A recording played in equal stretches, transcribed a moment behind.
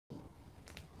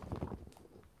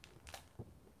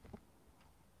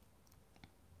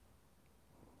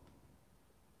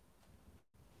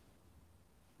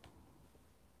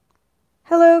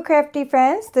Hello crafty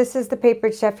friends, this is the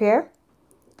Papered Chef here.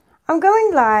 I'm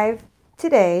going live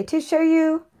today to show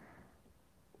you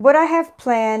what I have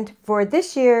planned for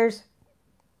this year's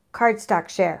Cardstock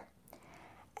Share.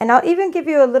 And I'll even give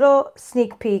you a little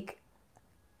sneak peek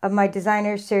of my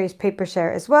Designer Series Paper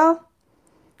Share as well.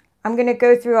 I'm going to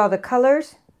go through all the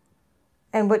colors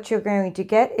and what you're going to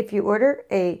get if you order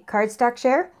a Cardstock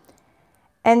Share.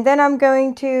 And then I'm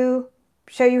going to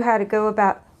show you how to go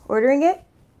about ordering it.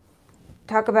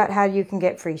 Talk about how you can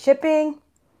get free shipping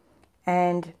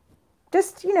and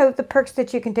just, the perks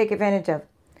that you can take advantage of.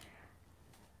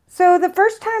 So the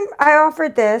first time I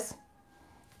offered this,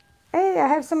 hey, I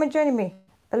have someone joining me.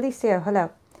 Alicia,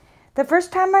 hello. The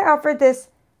first time I offered this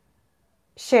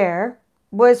share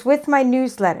was with my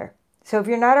newsletter. So if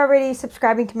you're not already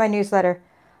subscribing to my newsletter,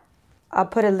 I'll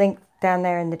put a link down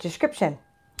there in the description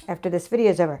after this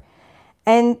video is over.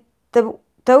 And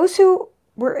those who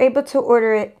were able to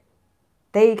order it,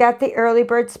 they got the early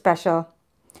bird special,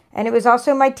 and it was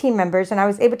also my team members, and I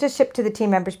was able to ship to the team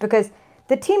members because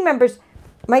the team members,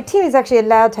 my team is actually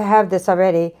allowed to have this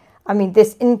already. I mean,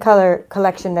 this in color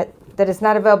collection that is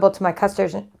not available to my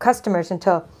customers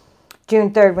until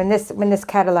June 3rd when this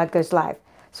catalog goes live.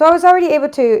 So I was already able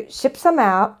to ship some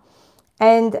out,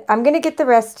 and I'm going to get the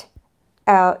rest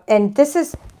out. And this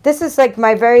is like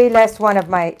my very last one of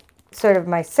my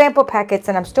my sample packets,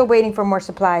 and I'm still waiting for more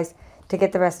supplies to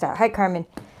get the rest out. Hi, Carmen.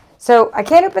 So I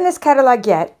can't open this catalog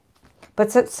yet, but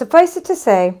suffice it to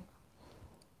say,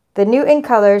 the new in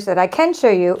colors that I can show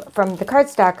you from the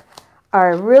cardstock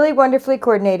are really wonderfully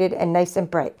coordinated and nice and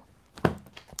bright.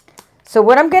 So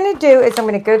what I'm going to do is I'm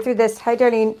going to go through this. Hi,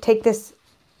 Darlene. Take this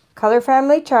color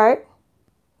family chart.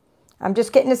 I'm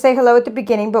just getting to say hello at the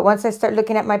beginning, but once I start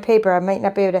looking at my paper, I might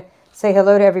not be able to say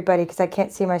hello to everybody because I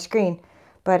can't see my screen.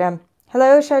 But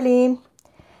hello, Charlene.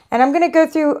 And I'm going to go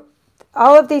through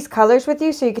all of these colors with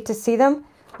you so you get to see them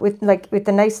with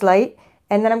the nice light.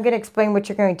 And then I'm going to explain what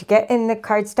you're going to get in the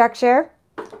Cardstock Share.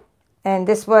 And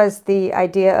this was the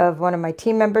idea of one of my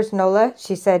team members, Nola.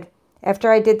 She said, after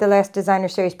I did the last Designer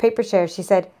Series Paper Share, she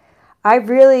said, I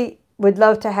really would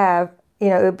love to have,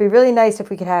 it would be really nice if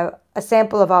we could have a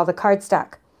sample of all the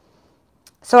cardstock.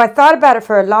 So I thought about it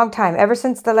for a long time, ever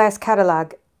since the last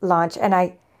catalog launch, and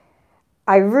I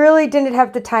really didn't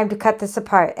have the time to cut this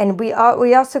apart. And we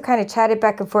also kind of chatted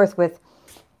back and forth with,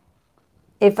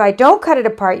 if I don't cut it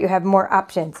apart, you have more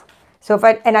options. So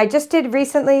I just did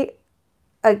recently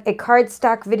a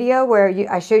cardstock video where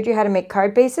I showed you how to make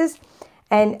card bases.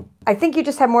 And I think you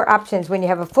just have more options when you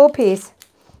have a full piece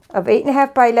of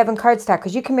 8.5 by 11 cardstock,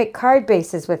 because you can make card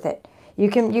bases with it. You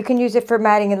can use it for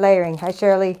matting and layering. Hi,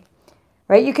 Shirley.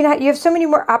 Right? You have so many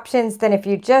more options than if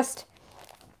you just,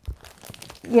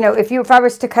 if I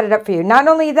was to cut it up for you. Not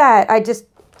only that, I just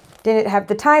didn't have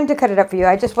the time to cut it up for you.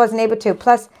 I just wasn't able to.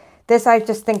 Plus, this I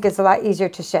just think is a lot easier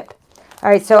to ship. All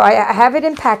right, so I have it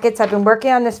in packets. I've been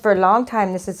working on this for a long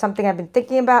time. This is something I've been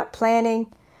thinking about,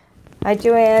 planning. Hi,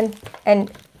 Joanne.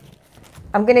 And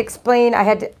I'm going to explain. I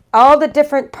had all the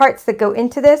different parts that go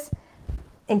into this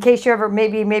in case you ever,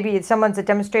 maybe someone's a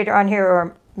demonstrator on here,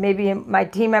 or maybe my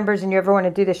team members and you ever want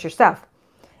to do this yourself.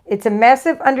 It's a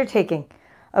massive undertaking.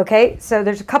 Okay, so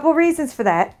there's a couple reasons for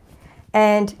that.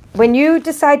 And when you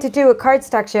decide to do a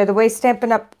cardstock share, the way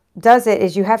Stampin' Up does it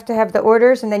is you have to have the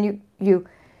orders, and then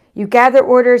you gather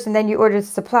orders, and then you order the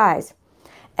supplies.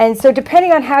 And so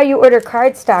depending on how you order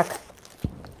cardstock,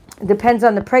 depends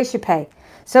on the price you pay.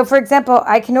 So for example,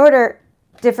 I can order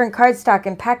different cardstock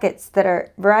in packets that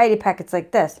are variety packets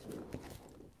like this.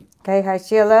 Okay, hi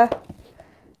Sheila.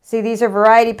 See, these are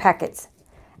variety packets.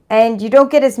 And you don't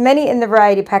get as many in the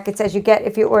variety packets as you get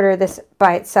if you order this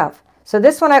by itself. So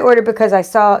this one I ordered because I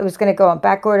saw it was going to go on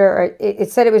back order, or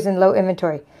it said it was in low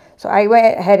inventory. So I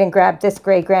went ahead and grabbed this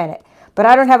gray granite. But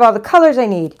I don't have all the colors I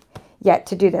need yet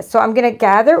to do this. So I'm going to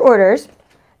gather orders,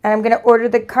 and I'm going to order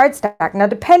the cardstock. Now,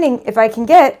 depending if I can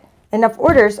get enough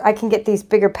orders, I can get these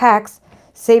bigger packs,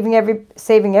 saving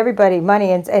everybody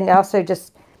money, and also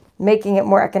just making it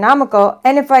more economical.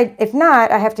 And if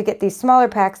not, I have to get these smaller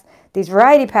packs, these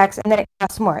variety packs, and then it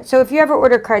costs more. So if you ever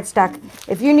order cardstock,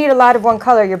 if you need a lot of one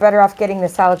color, you're better off getting the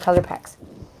solid color packs.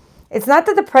 It's not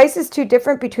that the price is too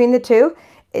different between the two.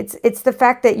 It's the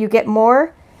fact that you get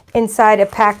more inside a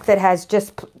pack that has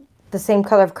just the same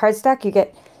color of cardstock. You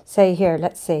get, say here,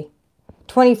 let's see,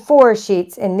 24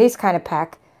 sheets in this kind of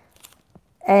pack.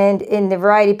 And in the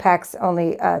variety packs,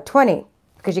 only 20,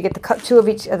 because you get the 2 of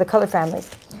each of the color families.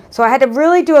 So I had to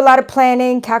really do a lot of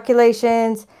planning,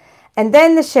 calculations, and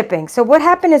then the shipping. So what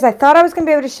happened is I thought I was going to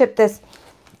be able to ship this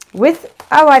with,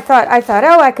 I thought,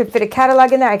 I could fit a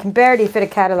catalog in there. I can barely fit a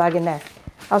catalog in there.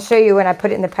 I'll show you when I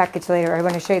put it in the package later. I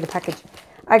want to show you the package.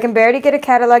 I can barely get a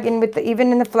catalog in with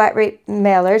even in the flat rate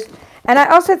mailers. And I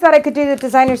also thought I could do the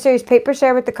Designer Series paper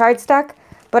share with the cardstock,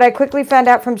 but I quickly found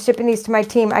out from shipping these to my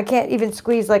team, I can't even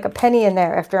squeeze like a penny in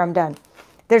there after I'm done.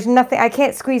 There's nothing, I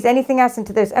can't squeeze anything else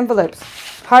into those envelopes.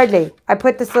 Hardly. I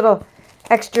put this little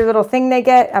extra little thing they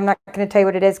get. I'm not going to tell you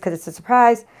what it is because it's a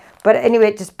surprise. But anyway,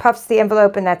 it just puffs the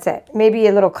envelope and that's it. Maybe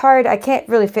a little card. I can't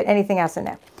really fit anything else in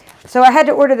there. So I had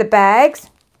to order the bags.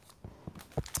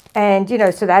 And, you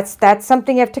know, so that's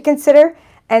something you have to consider.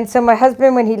 And so my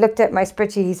husband, when he looked at my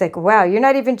spreadsheet, he's like, wow, you're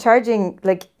not even charging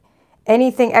like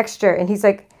anything extra. And he's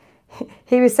like,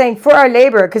 he was saying for our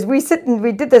labor, because we sit and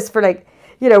we did this for like,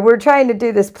 you know, we're trying to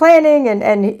do this planning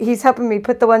and he's helping me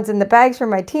put the ones in the bags for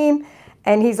my team.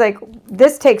 And he's like,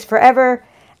 this takes forever.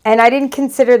 And I didn't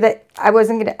consider that I was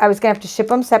going to have to ship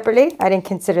them separately. I didn't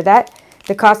consider that.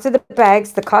 The cost of the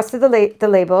bags, the cost of the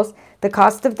labels, the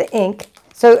cost of the ink.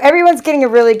 So everyone's getting a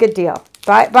really good deal.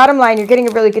 Bottom line, you're getting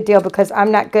a really good deal because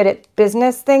I'm not good at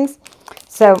business things.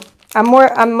 So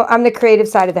I'm the creative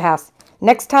side of the house.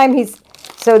 Next time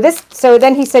so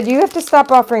then he said, you have to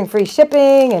stop offering free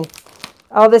shipping and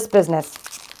all this business.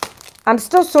 I'm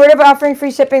still sort of offering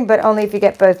free shipping, but only if you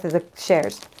get both of the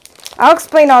shares. I'll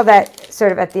explain all that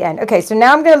sort of at the end. Okay, so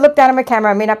now I'm going to look down at my camera.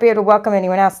 I may not be able to welcome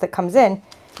anyone else that comes in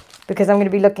because I'm going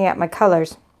to be looking at my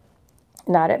colors,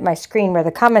 not at my screen where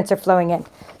the comments are flowing in.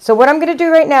 So what I'm going to do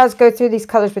right now is go through these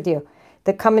colors with you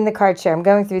that come in the card share. I'm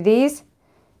going through these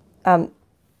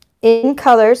in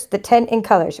colors, the 10 in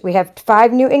colors. We have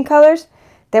 5 new in colors.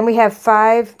 Then we have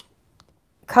 5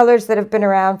 colors that have been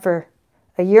around for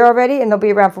a year already, and they'll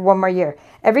be around for 1 more year.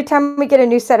 Every time we get a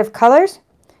new set of colors,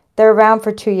 they're around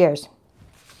for 2 years.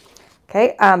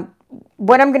 Okay,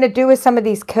 what I'm going to do with some of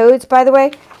these codes, by the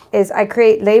way, is I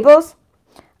create labels.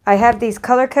 I have these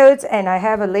color codes, and I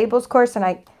have a labels course, and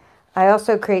I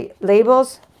also create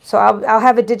labels. So I'll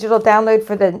have a digital download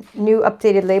for the new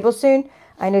updated labels soon.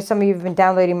 I know some of you have been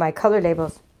downloading my color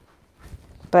labels,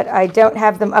 but I don't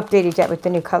have them updated yet with the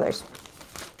new colors.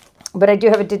 But I do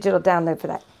have a digital download for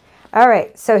that. All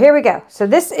right, so here we go. So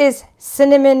this is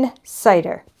cinnamon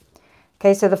cider.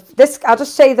 Okay, so I'll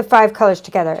just show you the 5 colors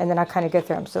together, and then I'll kind of go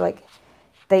through them. So like,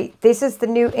 this is the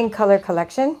new in color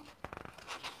collection,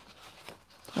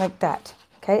 like that.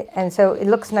 Okay, and so it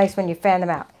looks nice when you fan them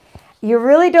out. You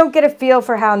really don't get a feel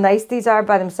for how nice these are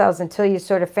by themselves until you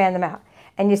sort of fan them out,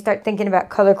 and you start thinking about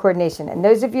color coordination. And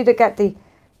those of you that got the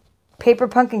paper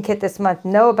pumpkin kit this month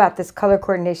know about this color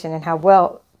coordination and how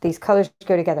well these colors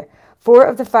go together. 4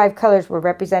 of the 5 colors were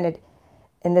represented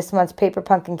in this month's paper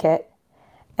pumpkin kit.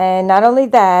 And not only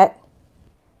that,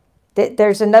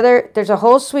 there's a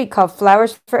whole suite called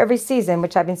Flowers for Every Season,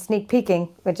 which I've been sneak peeking,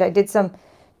 which I did some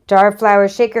Jar of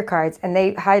Flowers shaker cards, and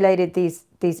they highlighted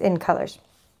these in colors.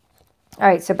 All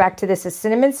right, so back to this is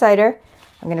cinnamon cider.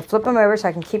 I'm going to flip them over so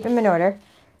I can keep them in order.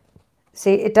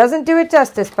 See, it doesn't do it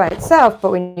justice by itself,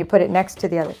 but when you put it next to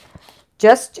the other.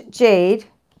 Just Jade.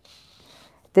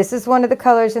 This is one of the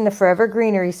colors in the Forever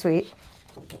Greenery suite.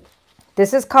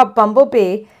 This is called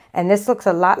Bumblebee, and this looks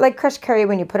a lot like crushed curry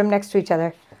when you put them next to each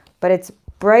other, but it's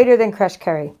brighter than crushed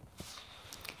curry.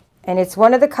 And it's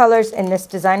one of the colors in this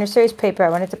Designer Series paper. I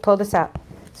wanted to pull this out.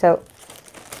 So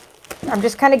I'm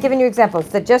just kind of giving you examples.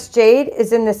 The Just Jade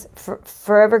is in this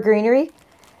Forever Greenery,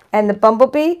 and the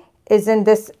Bumblebee is in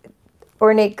this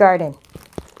Ornate Garden.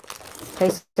 Okay,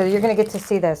 so you're going to get to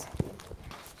see this.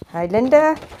 Hi,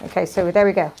 Linda. Okay, so there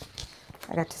we go.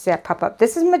 I got to see that pop up.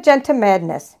 This is Magenta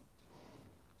Madness.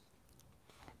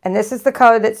 And this is the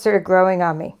color that's sort of growing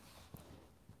on me.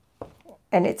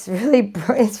 And it's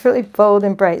really bold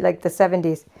and bright, like the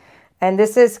 70s. And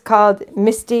this is called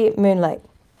Misty Moonlight.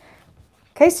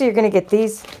 Okay, so you're going to get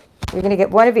these. You're going to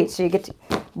get one of each. So you get to,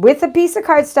 with a piece of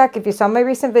cardstock, if you saw my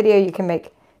recent video, you can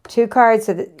make 2 cards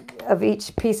of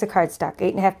each piece of cardstock,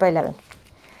 8.5 by 11.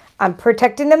 I'm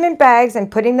protecting them in bags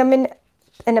and putting them in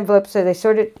an envelope so they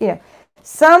sort of, you know,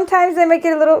 sometimes they might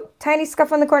get a little tiny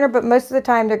scuff on the corner, but most of the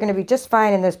time they're going to be just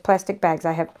fine in those plastic bags.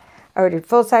 I have ordered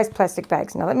full-size plastic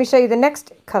bags. Now let me show you the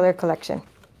next color collection.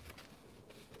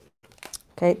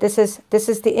 Okay, this is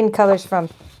the in colors from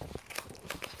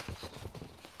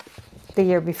the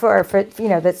year before, for, you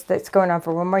know, that's going on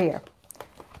for 1 more year.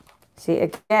 See,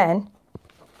 again,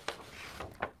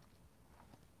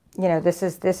 you know, this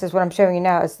is what I'm showing you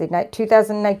now is the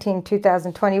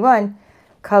 2019-2021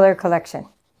 color collection.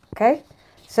 Okay,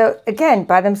 so again,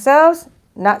 by themselves,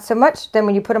 not so much. Then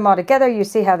when you put them all together, you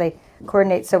see how they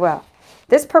coordinate so well.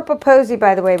 This purple posy,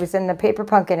 by the way, was in the paper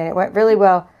pumpkin, and it went really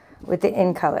well with the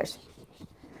in colors.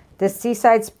 This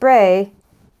Seaside Spray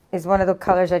is one of the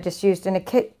colors I just used in a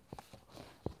kit.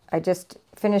 I just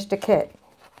finished a kit,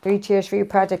 3 Cheers for You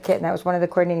project kit, and that was one of the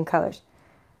coordinating colors.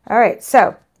 All right,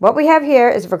 so what we have here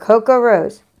is Rococo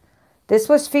Rose. This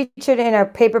was featured in our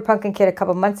paper pumpkin kit a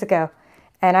couple months ago,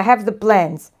 and I have the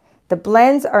blends. The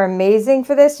blends are amazing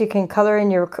for this. You can color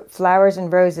in your flowers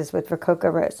and roses with Rococo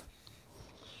Rose.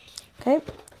 Okay,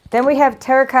 then we have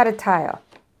Terracotta Tile.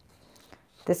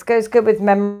 This goes good with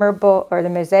Memorable or the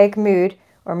Mosaic Mood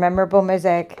or Memorable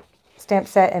Mosaic stamp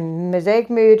set and Mosaic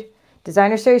Mood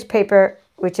Designer Series paper,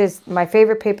 which is my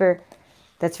favorite paper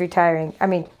that's retiring. I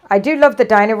mean, I do love the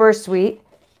Dinosaur Suite,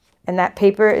 and that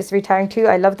paper is retiring too.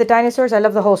 I love the dinosaurs. I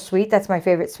love the whole suite. That's my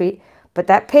favorite suite. But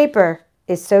that paper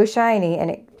is so shiny, and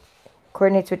it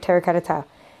coordinates with Terracotta Tile.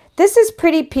 This is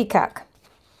Pretty Peacock.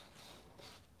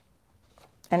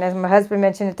 And as my husband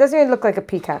mentioned, it doesn't even look like a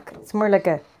peacock. It's more like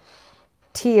a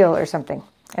teal or something.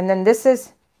 And then this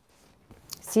is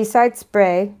Seaside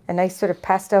Spray, a nice sort of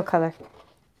pastel color.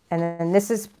 And then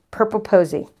this is Purple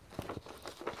Posy.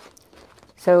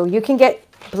 So you can get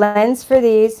blends for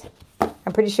these.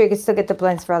 I'm pretty sure you can still get the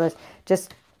blends for all this.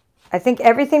 Just, I think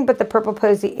everything but the Purple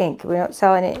Posy ink. We don't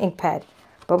sell it in an ink pad,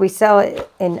 but we sell it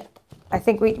in, I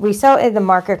think we sell it in the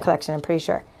marker collection, I'm pretty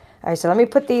sure. All right, so let me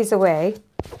put these away.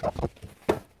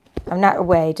 I'm not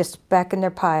away, just back in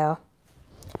their pile.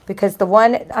 Because the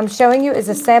one I'm showing you is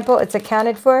a sample. It's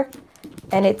accounted for.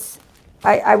 And it's,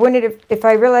 I wouldn't have, if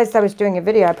I realized I was doing a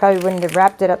video, I probably wouldn't have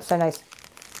wrapped it up so nice.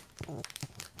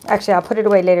 Actually, I'll put it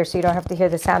away later so you don't have to hear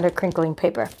the sound of crinkling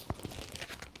paper.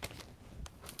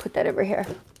 Put that over here.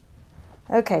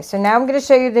 Okay, so now I'm going to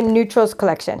show you the Neutrals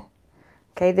collection.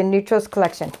 Okay, the Neutrals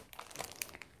collection.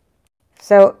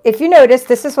 So if you notice,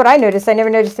 this is what I noticed. I never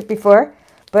noticed it before.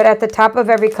 But at the top of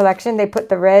every collection, they put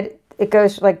the red. It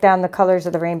goes like down the colors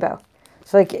of the rainbow.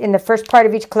 So like in the first part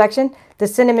of each collection, the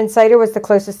cinnamon cider was the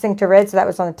closest thing to red. So that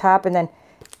was on the top. And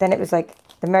then it was like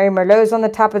the Mary Merlot's on the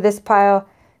top of this pile.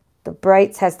 The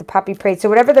Brights has the Poppy Parade. So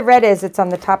whatever the red is, it's on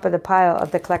the top of the pile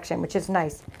of the collection, which is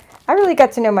nice. I really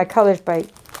got to know my colors by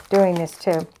doing this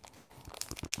too.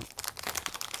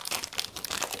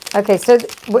 Okay, so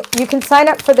you can sign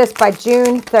up for this by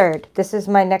June 3rd. This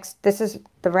is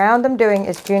the round I'm doing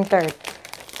is June 3rd.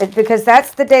 It's because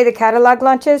that's the day the catalog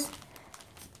launches.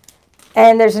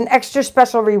 And there's an extra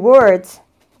special rewards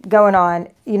going on,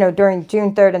 you know, during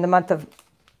June 3rd and the month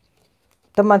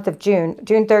of June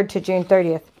 3rd to June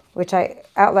 30th, which I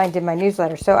outlined in my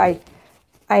newsletter. So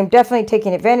I'm definitely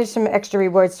taking advantage of some extra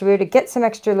rewards to be able to get some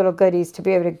extra little goodies, to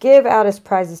be able to give out as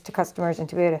prizes to customers, and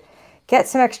to be able to get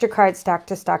some extra cardstock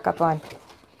to stock up on.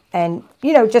 And,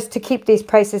 you know, just to keep these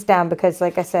prices down because,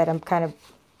 like I said, I'm kind of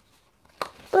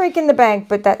breaking the bank,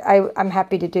 but I'm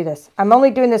happy to do this. I'm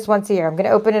only doing this once a year. I'm going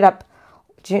to open it up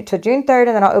to June 3rd,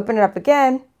 and then I'll open it up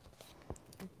again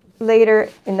later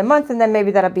in the month, and then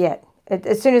maybe that'll be it.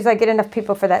 As soon as I get enough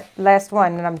people for that last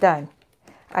one, and I'm done.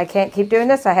 I can't keep doing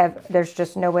this. There's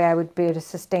just no way I would be able to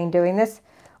sustain doing this,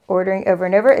 ordering over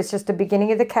and over. It's just the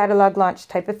beginning of the catalog launch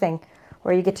type of thing,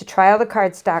 where you get to try all the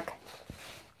cardstock,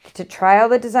 get to try all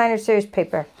the designer series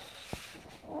paper.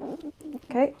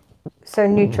 Okay, so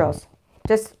neutrals,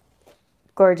 just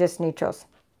gorgeous neutrals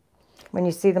when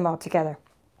you see them all together.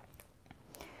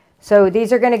 So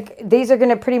these are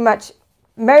gonna pretty much.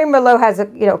 Mary Merlot has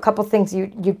a couple things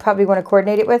you probably want to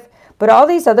coordinate it with, but all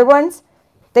these other ones,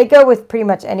 they go with pretty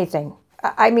much anything.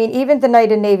 I mean, even the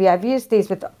Night and Navy, I've used these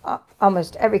with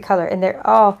almost every color, and they're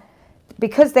all,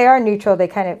 because they are neutral, they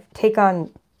kind of take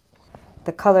on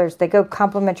the colors. They go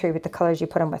complementary with the colors you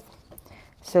put them with.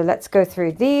 So let's go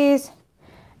through these.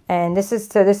 And this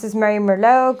is Mary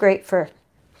Merlot, great for,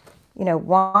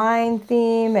 wine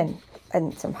theme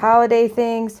and some holiday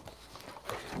things.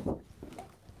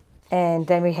 And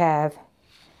then we have,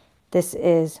 this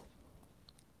is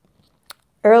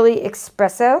Early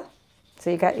Espresso. So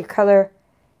you got your color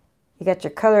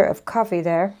of coffee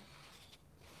there.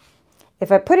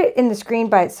 If I put it in the screen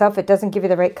by itself, it doesn't give you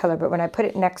the right color, but when I put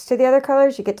it next to the other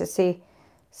colors, you get to see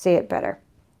it better.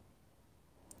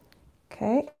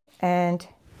 Okay, and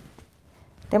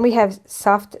then we have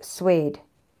Soft Suede.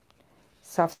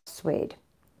 Soft Suede.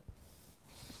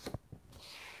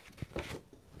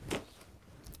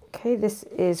 Okay, this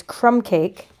is Crumb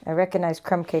Cake. I recognize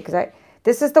Crumb Cake because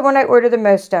this is the one I order the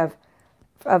most of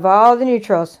all the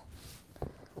neutrals.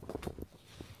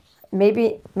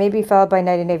 Maybe followed by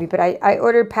Night and Navy, but I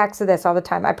ordered packs of this all the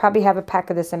time. I probably have a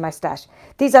pack of this in my stash.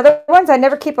 These other ones, I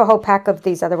never keep a whole pack of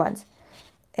these other ones.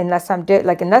 Unless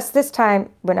unless this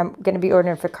time when I'm going to be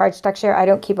ordering for Cardstock Share, I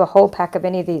don't keep a whole pack of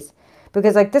any of these.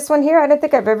 Because like this one here, I don't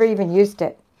think I've ever even used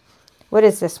it. What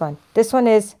is this one? This one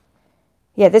is,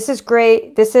 yeah, this is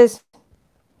great. This is,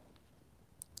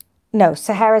 no,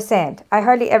 Sahara Sand. I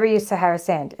hardly ever use Sahara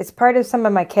Sand. It's part of some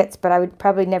of my kits, but I would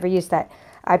probably never use that.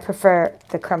 I prefer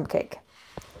the Crumb Cake.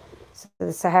 So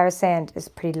the Sahara Sand is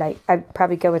pretty light. I'd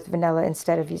probably go with vanilla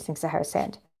instead of using Sahara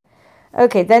Sand.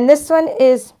 Okay, then this one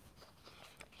is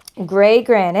Gray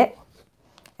Granite,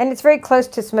 and it's very close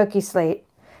to Smoky Slate.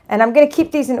 And I'm going to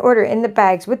keep these in order in the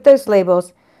bags with those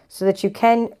labels so that you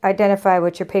can identify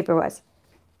what your paper was.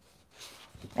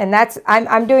 And that's,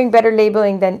 I'm doing better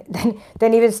labeling than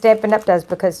even Stampin' Up! Does,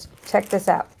 because check this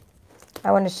out.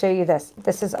 I want to show you this.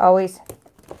 This is always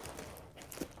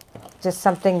just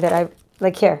something that I,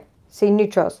 like here, see,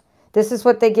 neutrals. This is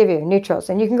what they give you, neutrals.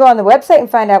 And you can go on the website and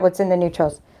find out what's in the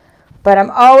neutrals. But I'm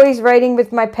always writing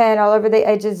with my pen all over the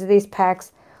edges of these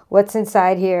packs what's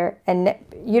inside here. And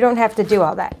you don't have to do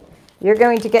all that. You're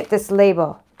going to get this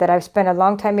label that I've spent a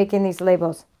long time making these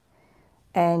labels.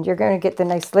 And you're going to get the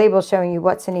nice label showing you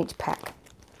what's in each pack.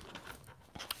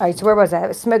 All right, so where was I? It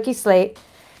was Smoky Slate.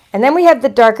 And then we have the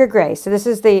darker gray. So this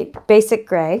is the basic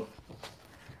gray.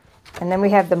 And then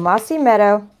we have the Mossy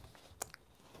Meadow.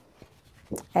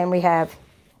 And we have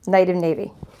Night of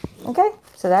Navy. Okay,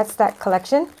 so that's that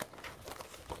collection.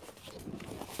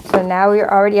 So now we're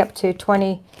already up to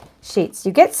 20 sheets.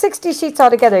 You get 60 sheets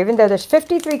altogether, even though there's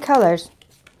 53 colors.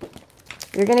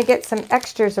 You're going to get some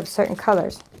extras of certain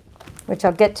colors, which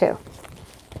I'll get to.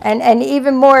 And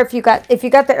even more if you got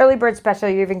the early bird special,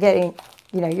 you're even getting,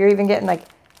 you're even getting like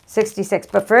 66.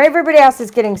 But for everybody else,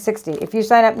 it's getting 60. If you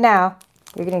sign up now,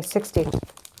 you're getting 60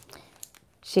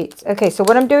 sheets. Okay, so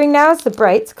what I'm doing now is the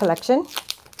Brights collection.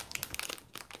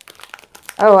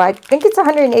 Oh, I think it's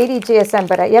 180 GSM,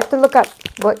 but you have to look up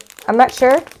what, I'm not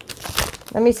sure.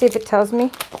 Let me see if it tells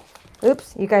me.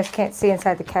 Oops, you guys can't see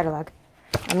inside the catalog.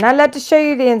 I'm not allowed to show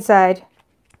you the inside,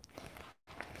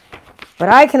 but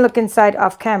I can look inside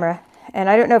off camera, and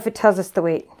I don't know if it tells us the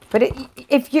weight. But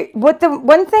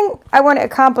one thing I want to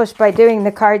accomplish by doing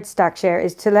the Cardstock Share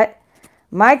is to let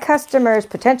my customers,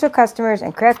 potential customers,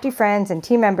 and crafty friends and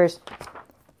team members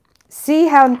see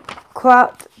how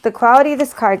the quality of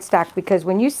this cardstock, because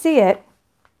when you see it,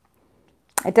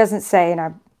 it doesn't say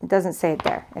it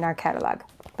there in our catalog,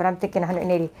 but I'm thinking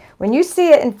 180. When you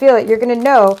see it and feel it, you're going to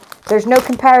know there's no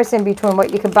comparison between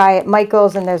what you can buy at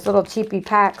Michael's and those little cheapy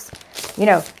packs,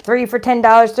 3 for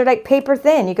 $10. They're like paper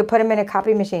thin. You could put them in a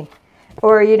copy machine,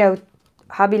 or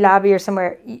Hobby Lobby or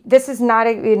somewhere. This is not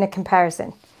even a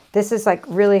comparison. This is like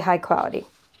really high quality.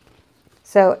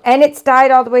 So, and it's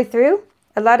dyed all the way through.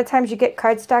 A lot of times you get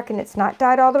cardstock and it's not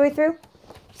dyed all the way through.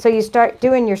 So you start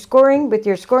doing your scoring with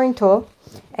your scoring tool,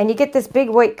 and you get this big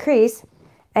white crease,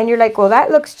 and you're like, well, that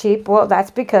looks cheap. Well,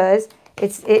 that's because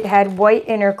it had white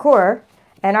inner core,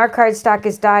 and our cardstock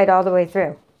is dyed all the way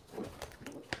through.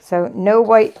 So no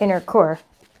white inner core.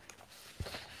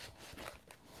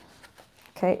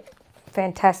 Okay,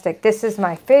 fantastic. This is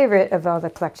my favorite of all the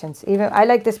collections. Even I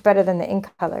like this better than the ink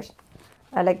colors.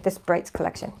 I like this Brights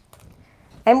collection.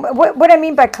 And what I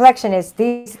mean by collection is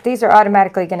these are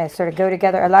automatically going to sort of go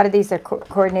together. A lot of these are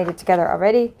coordinated together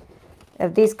already,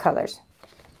 of these colors.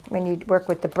 When you work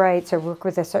with the Brights or work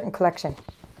with a certain collection,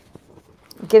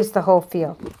 it gives the whole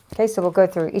feel. Okay, so we'll go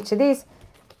through each of these.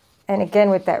 And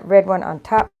again with that red one on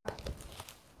top.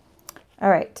 All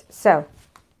right, so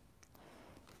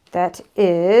that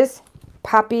is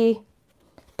Poppy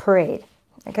Parade.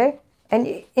 Okay,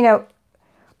 and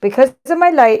because of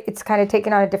my light, it's kind of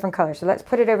taken on a different color. So let's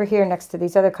put it over here next to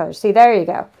these other colors. See, there you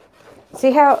go.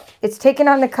 See how it's taken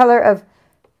on the color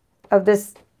of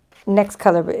this next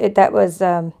color. That was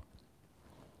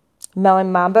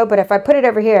Melon Mambo. But if I put it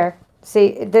over here,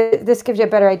 see, this gives you a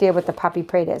better idea what the Poppy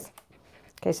Parade is.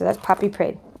 Okay, so that's Poppy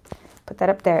Parade. Put that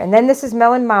up there. And then this is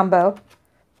Melon Mambo.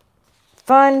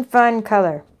 Fun, fun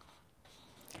color.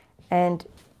 And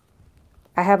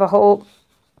I have a whole,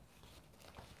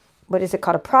 what is it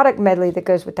called? A product medley that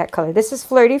goes with that color. This is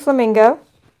Flirty Flamingo.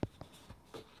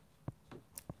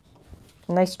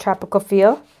 Nice tropical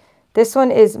feel. This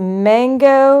one is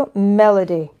Mango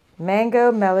Melody.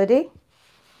 Mango Melody.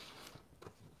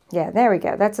 Yeah, there we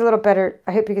go. That's a little better.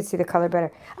 I hope you can see the color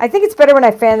better. I think it's better when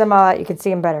I fan them all out. You can see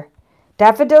them better.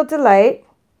 Daffodil Delight.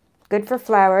 Good for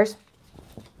flowers.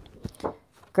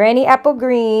 Granny Apple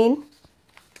Green.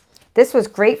 This was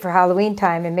great for Halloween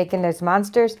time and making those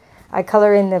monsters. I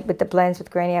color in with the blends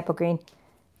with Granny Apple Green.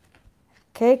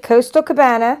 Okay, Coastal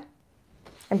Cabana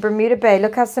and Bermuda Bay.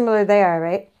 Look how similar they are,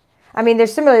 right? I mean, they're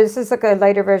similar. This is like a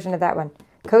lighter version of that one.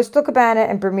 Coastal Cabana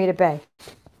and Bermuda Bay.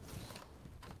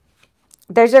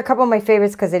 Those are a couple of my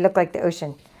favorites because they look like the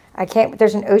ocean.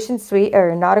 There's an ocean suite or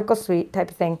a nautical suite type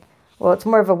of thing. Well, it's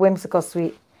more of a whimsical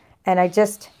suite. And I'm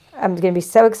going to be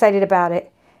so excited about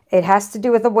it. It has to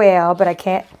do with a whale, but I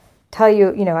can't tell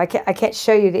you, I can't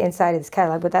show you the inside of this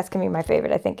catalog, but that's going to be my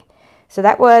favorite, I think. So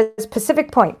that was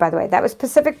Pacific Point, by the way. That was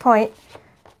Pacific Point,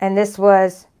 and this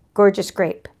was gorgeous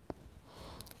grape.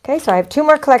 Okay, so I have 2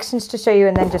 more collections to show you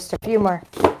and then just a few more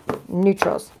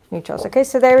neutrals. Okay,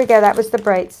 so there we go. That was the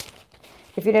brights.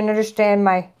 If you didn't understand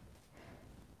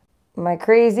my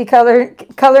crazy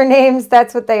color names,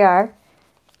 that's what they are.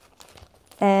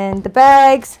 And the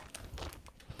bags.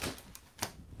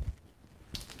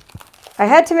 I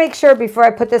had to make sure before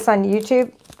I put this on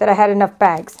YouTube that I had enough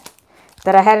bags,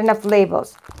 that I had enough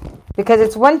labels. Because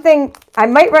it's one thing, I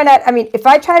might run out, I mean, if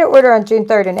I try to order on June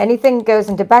 3rd and anything goes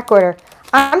into back order,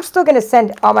 I'm still going to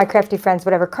send all my crafty friends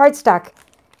whatever cardstock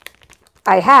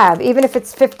I have, even if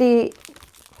it's 50,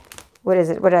 what is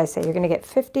it? What did I say? You're going to get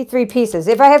 53 pieces.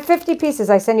 If I have 50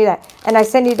 pieces, I send you that, and I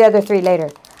send you the other 3 later.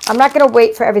 I'm not going to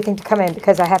wait for everything to come in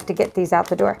because I have to get these out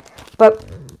the door. But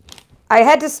I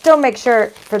had to still make sure,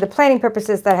 for the planning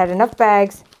purposes, that I had enough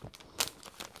bags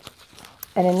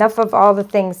and enough of all the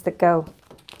things that go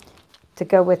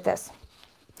with this.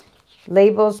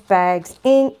 Labels, bags,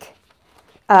 ink.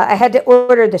 I had to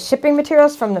order the shipping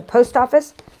materials from the post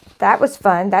office. That was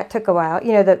fun. That took a while.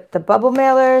 You know, the bubble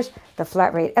mailers, the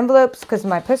flat rate envelopes, because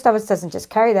my post office doesn't just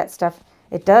carry that stuff.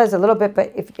 It does a little bit,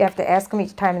 but if you have to ask them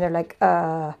each time, and they're like,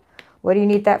 what do you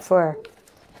need that for?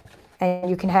 And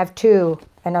you can have 2.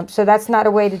 And so that's not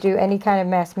a way to do any kind of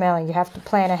mass mailing. You have to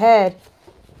plan ahead,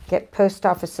 get post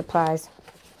office supplies.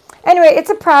 Anyway, it's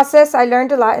a process. I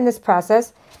learned a lot in this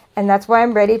process, and that's why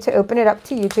I'm ready to open it up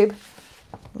to YouTube,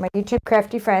 my YouTube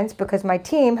crafty friends, because my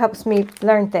team helps me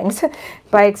learn things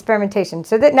by experimentation.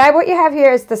 So that now what you have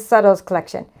here is the Subtles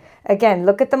collection. Again,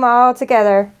 look at them all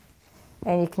together,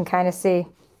 and you can kind of see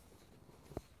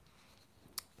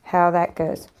how that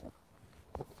goes.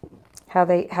 How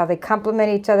they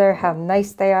complement each other, how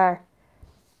nice they are.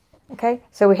 Okay,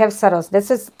 so we have Subtles. This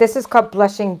is called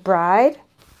Blushing Bride.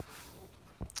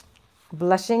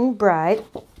 Blushing Bride.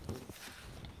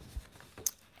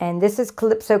 And this is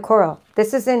Calypso Coral.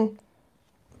 This is in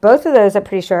both of those, I'm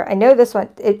pretty sure. I know this one,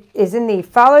 it is in the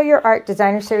Follow Your Art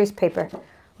Designer Series paper,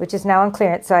 which is now on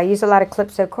clearance. So I use a lot of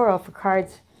Calypso Coral for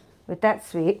cards with that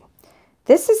suite.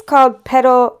 This is called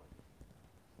Petal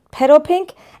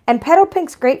Pink. And Petal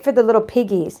Pink's great for the little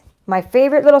piggies. My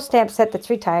favorite little stamp set that's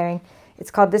retiring.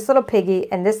 It's called This Little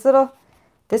Piggy. And this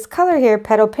color here,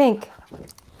 Petal Pink,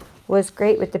 was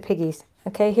great with the piggies.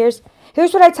 Okay, here's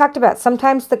what I talked about.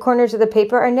 Sometimes the corners of the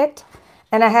paper are nicked.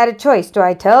 And I had a choice. Do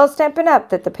I tell Stampin' Up!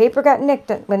 That the paper got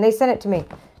nicked when they sent it to me?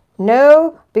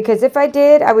 No, because if I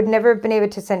did, I would never have been able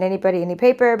to send anybody any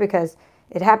paper because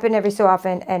it happened every so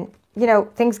often. And, you know,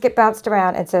 things get bounced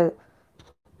around. And so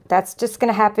that's just going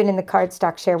to happen in the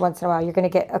Cardstock Share once in a while. You're going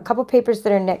to get a couple papers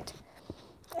that are nicked.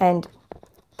 And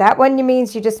that one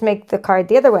means you just make the card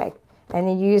the other way. And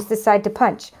then you use this side to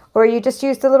punch. Or you just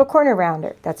use the little corner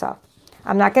rounder. That's all.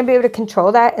 I'm not going to be able to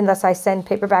control that unless I send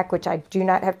paper back, which I do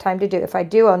not have time to do. If I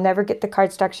do, I'll never get the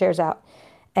Cardstock Shares out.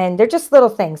 And they're just little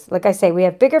things. Like I say, we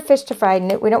have bigger fish to fry,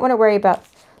 and we don't want to worry about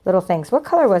little things. What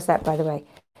color was that, by the way,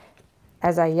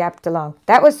 as I yapped along?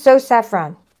 That was So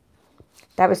Saffron.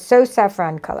 That was So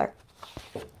Saffron color.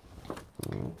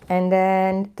 And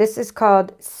then this is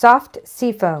called Soft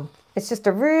Seafoam. It's just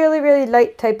a really, really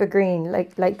light type of green,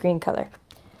 like light green color.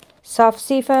 Soft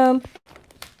Seafoam.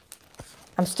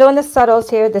 I'm still in the Subtles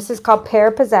here. This is called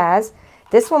Pear Pizzazz.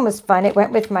 This one was fun. It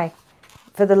went with my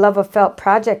For the Love of Felt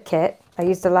project kit. I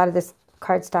used a lot of this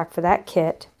cardstock for that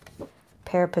kit.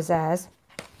 Pear Pizzazz.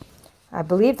 I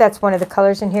believe that's one of the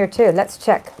colors in here too. Let's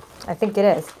check. I think it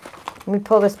is. Let me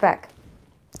pull this back.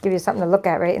 Give you something to look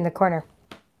at right in the corner.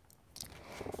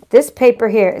 This paper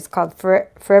here is called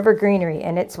Forever Greenery,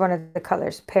 and it's one of the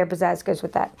colors. Pear Pizzazz goes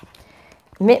with that.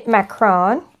 Mint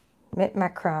Macron. Mint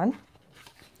Macron.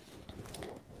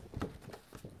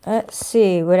 Let's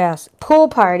see, what else? Pool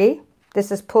Party.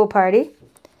 This is Pool Party.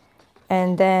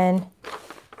 And then,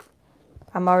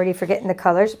 I'm already forgetting the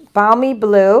colors. Balmy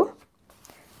Blue.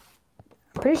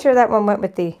 I'm pretty sure that one went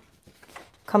with the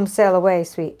Come Sail Away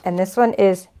suite. And this one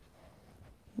is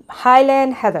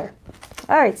Highland Heather.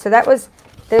 All right, so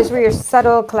those were your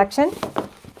Subtle collection.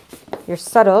 Your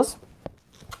Subtles.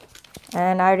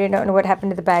 And I already don't know what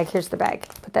happened to the bag. Here's the bag.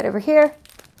 Put that over here.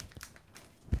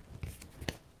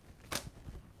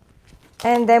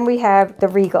 And then we have the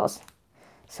Regals.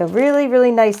 So really,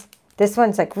 really nice. This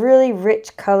one's like really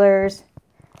rich colors.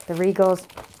 The Regals.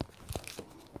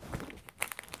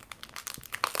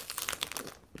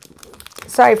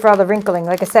 Sorry for all the wrinkling.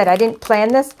 Like I said, I didn't plan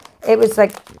this. It was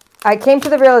like, I came to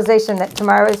the realization that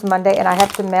tomorrow is Monday and I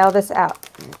have to mail this out.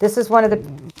 This is one of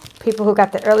the people who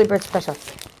got the early bird special.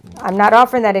 I'm not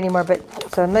offering that anymore, but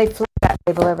so let me flip that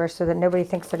label over so that nobody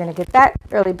thinks they're going to get that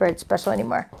early bird special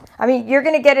anymore. I mean, you're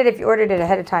going to get it if you ordered it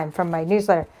ahead of time from my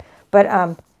newsletter, but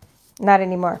not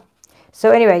anymore.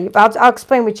 So anyway, I'll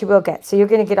explain what you will get. So you're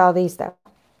going to get all these though.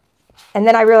 And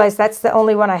then I realized that's the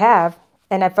only one I have.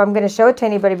 And if I'm going to show it to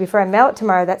anybody before I mail it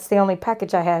tomorrow, that's the only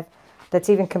package I have that's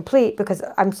even complete, because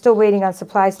I'm still waiting on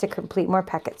supplies to complete more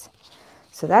packets.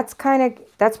 So that's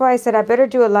why I said I better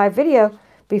do a live video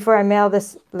before I mail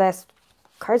this last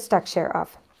cardstock share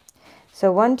off.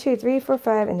 So 1, 2, 3, 4,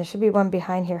 5, and there should be one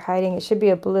behind here hiding. It should be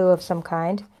a blue of some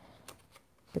kind,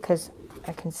 because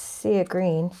I can see a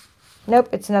green. Nope,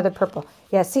 it's another purple.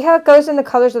 Yeah, see how it goes in the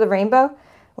colors of the rainbow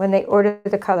when they order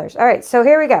the colors. All right, so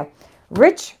here we go.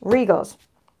 Rich Regals.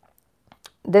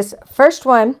 This first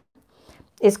one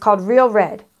is called Real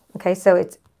Red. Okay, so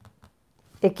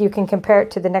you can compare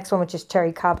it to the next one, which is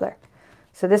Cherry Cobbler.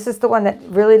 So this is the one that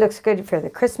really looks good for the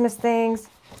Christmas things.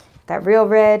 That Real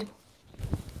Red.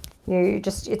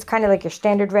 It's kind of like your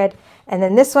standard red. And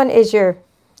then this one is your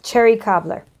Cherry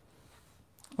Cobbler.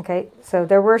 Okay, so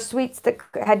there were sweets that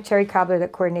had Cherry Cobbler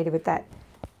that coordinated with that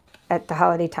at the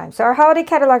holiday time. So our holiday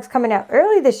catalog's coming out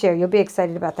early this year. You'll be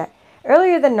excited about that.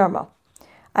 Earlier than normal.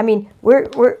 I mean,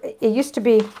 it used to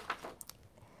be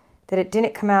that it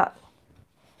didn't come out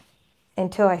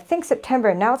until I think September.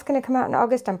 And now it's going to come out in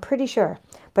August, I'm pretty sure.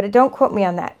 But don't quote me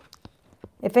on that.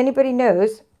 If anybody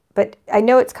knows, but I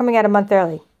know it's coming out a month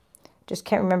early. Just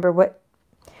can't remember what.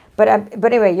 But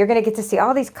anyway, you're going to get to see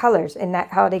all these colors in that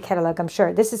holiday catalog, I'm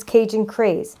sure. This is Cajun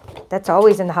Craze. That's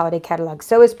always in the holiday catalog.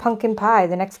 So is Pumpkin Pie,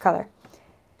 the next color.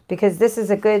 Because this is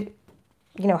a good,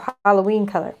 Halloween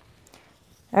color.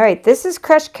 All right, this is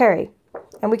Crushed Curry.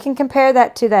 And we can compare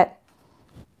that to that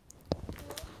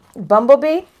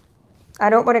Bumblebee. I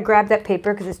don't want to grab that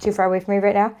paper because it's too far away from me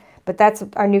right now. But that's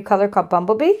our new color called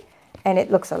Bumblebee. And it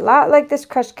looks a lot like this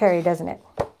Crushed Curry, doesn't it?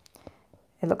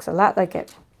 It looks a lot like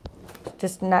it.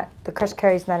 Just not, the Crushed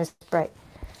Curry is not as bright.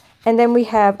 And then we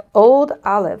have Old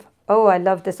Olive. Oh, I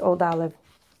love this Old Olive.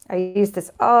 I use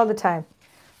this all the time.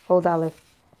 Old Olive.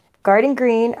 Garden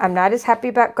Green. I'm not as happy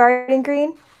about Garden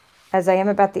Green as I am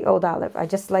about the Old Olive. I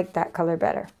just like that color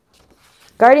better.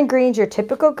 Garden Green's your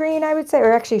typical green, I would say.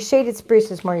 Or actually, Shaded Spruce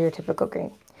is more your typical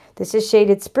green. This is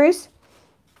Shaded Spruce.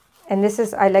 And this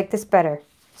is, I like this better.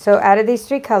 So out of these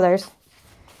three colors,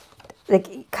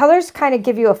 the colors kind of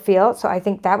give you a feel. So I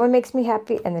think that one makes me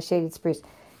happy, and the Shaded Spruce.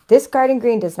 This Garden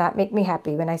Green does not make me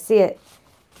happy. When I see it,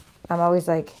 I'm always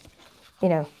like,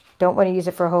 don't want to use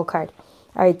it for a whole card.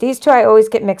 All right, these two I always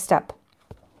get mixed up.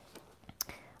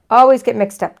 Always get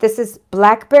mixed up. This is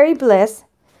Blackberry Bliss,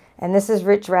 and this is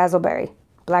Rich Razzleberry.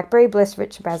 Blackberry Bliss,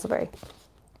 Rich Razzleberry.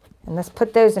 And let's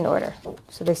put those in order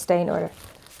so they stay in order.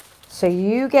 So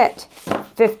you get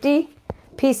 50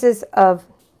 pieces of,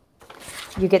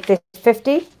 you get this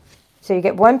 50. So you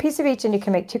get one piece of each and you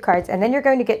can make 2 cards. And then you're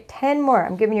going to get 10 more.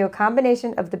 I'm giving you a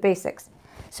combination of the basics.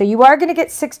 So you are going to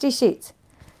get 60 sheets.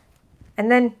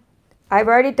 And then I've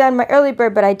already done my early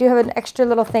bird, but I do have an extra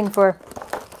little thing for.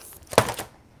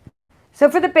 So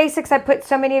for the basics, I put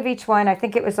so many of each one. I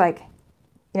think it was like,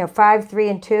 5, 3,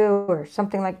 and 2 or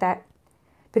something like that.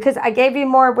 Because I gave you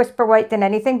more Whisper White than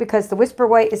anything, because the Whisper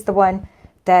White is the one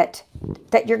that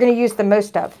you're going to use the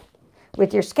most of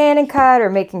with your scan and cut or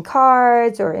making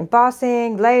cards or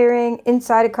embossing, layering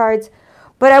inside of cards.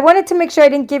 But I wanted to make sure I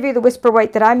didn't give you the Whisper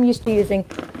White that I'm used to using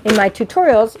in my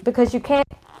tutorials, because you can't.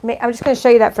 I'm just going to show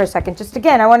you that for a second. Just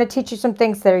again, I want to teach you some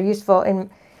things that are useful in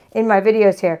my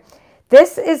videos here.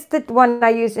 This is the one I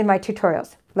use in my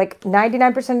tutorials. Like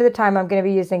 99% of the time, I'm going to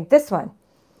be using this one.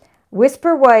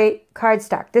 Whisper White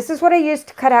cardstock. This is what I use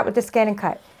to cut out with the scan and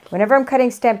cut whenever I'm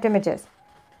cutting stamped images.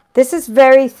 This is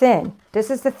very thin.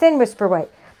 This is the thin Whisper White.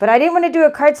 But I didn't want to do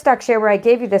a cardstock share where I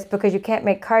gave you this because you can't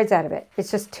make cards out of it.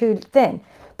 It's just too thin.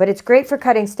 But it's great for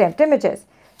cutting stamped images.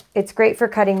 It's great for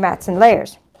cutting mats and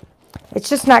layers. It's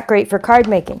just not great for card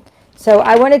making. So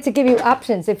I wanted to give you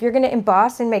options. If you're going to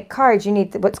emboss and make cards, you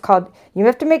need what's called, you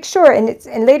have to make sure,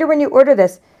 and later when you order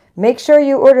this, make sure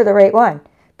you order the right one.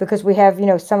 Because we have,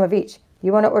 some of each.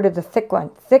 You want to order the thick one.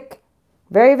 Thick,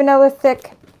 very vanilla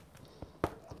thick.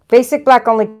 Basic black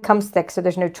only comes thick, so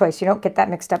there's no choice. You don't get that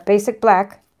mixed up. Basic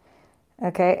black.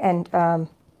 Okay, and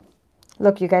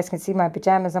look, you guys can see my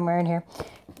pajamas I'm wearing here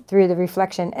through the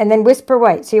reflection. And then Whisper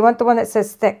White. So you want the one that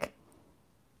says thick.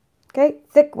 Okay,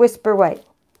 thick Whisper White.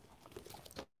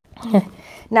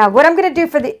 Now, what I'm going to do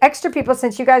for the extra people,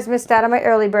 since you guys missed out on my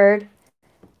early bird.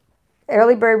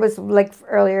 Early bird was like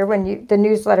earlier when the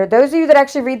newsletter. Those of you that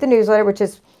actually read the newsletter, which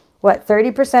is what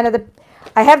 30% of the.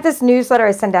 I have this newsletter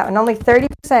I send out, and only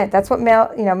 30%. That's what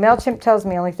MailChimp tells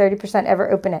me. Only 30%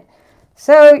 ever open it.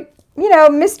 So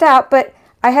missed out. But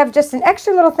I have just an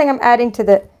extra little thing I'm adding to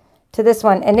this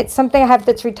one, and it's something I have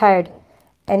that's retired,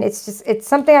 and it's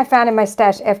something I found in my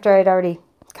stash after I'd already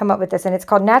come up with this, and it's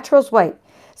called Naturals White.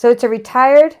 So it's a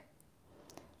retired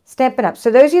Stampin' Up.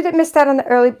 So those of you that missed out on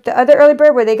the other early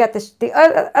bird, where they got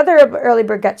the other early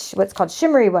bird got what's called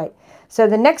shimmery white. So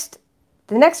the next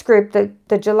group,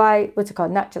 the July, what's it called?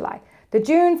 Not July. The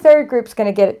June 3rd group's going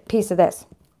to get a piece of this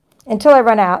until I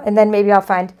run out, and then maybe I'll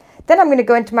find. Then I'm going to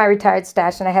go into my retired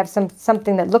stash, and I have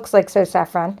something that looks like So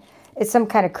Saffron. It's some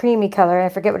kind of creamy color. I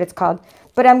forget what it's called,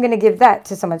 but I'm going to give that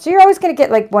to someone. So you're always going to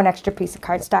get like one extra piece of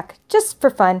cardstock just for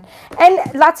fun, and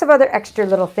lots of other extra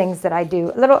little things that I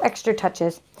do, little extra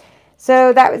touches.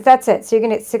 So that's it. So you're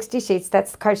going to get 60 sheets.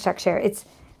 That's the Cardstock Share. It's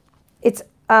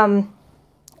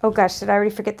oh gosh, did I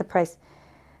already forget the price?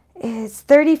 It's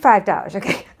 $35.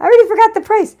 Okay, I already forgot the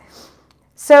price.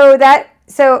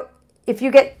 So if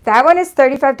you get that one is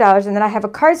 $35, and then I have a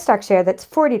Cardstock Share that's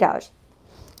 $40.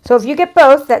 So if you get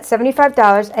both, that's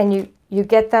 $75, and you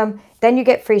get them, then you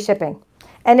get free shipping.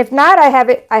 And if not,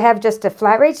 I have just a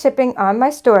flat rate shipping on my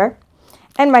store,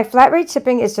 and my flat rate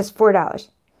shipping is just $4.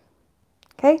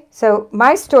 Okay, so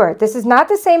my store, this is not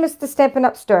the same as the Stampin'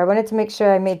 Up store. I wanted to make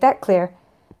sure I made that clear.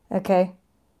 Okay,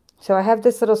 so I have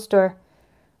this little store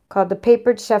called the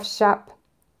Papered Chef Shop,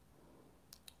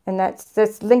 and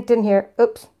that's linked in here.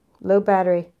 Oops, low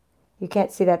battery. You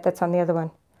can't see that. That's on the other one.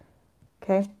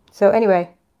 Okay, so anyway,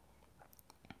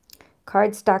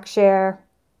 Cardstock Share,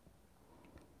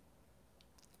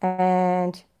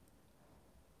 and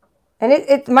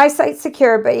my site's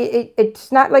secure, but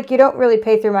it's not like you don't really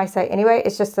pay through my site anyway.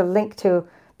 It's just a link to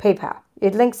PayPal.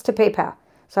 It links to PayPal.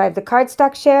 So I have the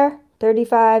Cardstock Share,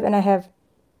 $35, and I have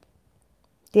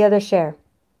the other share,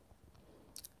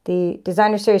 the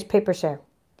Designer Series Paper Share.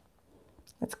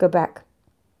 Let's go back.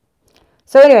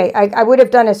 So anyway, I would have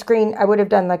done a screen, I would have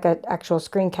done like an actual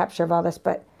screen capture of all this,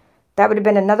 but that would have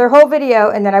been another whole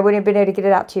video, and then I wouldn't have been able to get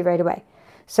it out to you right away.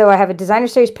 So I have a Designer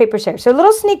Series Paper Share. So a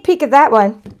little sneak peek of that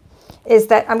one is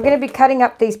that I'm going to be cutting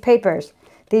up these papers,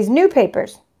 these new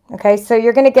papers. Okay, so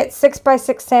you're going to get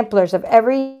 6x6 samplers of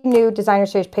every new Designer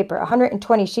Series paper,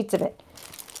 120 sheets of it.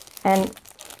 And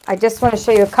I just want to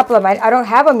show you a couple of them. I don't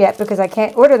have them yet because I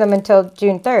can't order them until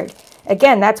June 3rd.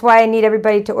 Again, that's why I need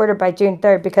everybody to order by June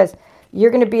 3rd, because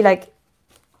you're going to be like,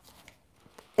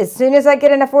 as soon as I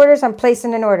get enough orders, I'm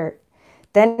placing an order.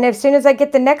 Then as soon as I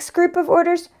get the next group of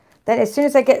orders, then as soon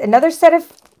as I get another set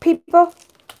of people,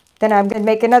 then I'm going to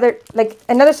make another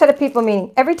set of people,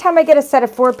 meaning every time I get a set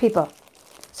of 4 people.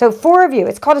 So 4 of you,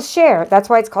 it's called a share. That's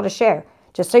why it's called a share.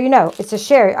 Just so you know, it's a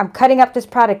share. I'm cutting up this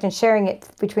product and sharing it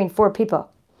between 4 people.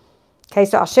 Okay,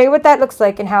 so I'll show you what that looks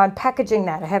like and how I'm packaging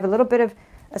that. I have a little bit of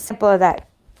a sample of that.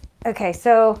 Okay,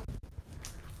 so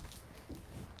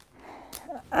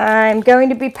I'm going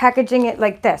to be packaging it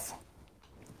like this.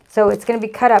 So it's going to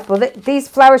be cut up. Well, these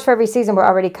flowers for every season were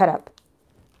already cut up.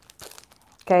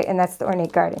 Okay, and that's the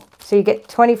Ornate Garden. So you get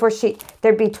 24 sheets.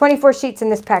 There'd be 24 sheets in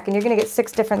this pack, and you're going to get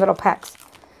 6 different little packs.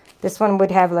 This one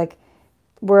would have like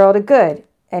World of Good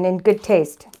and In Good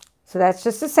Taste. So that's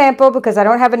just a sample because I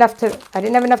didn't have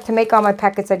enough to make all my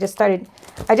packets. I just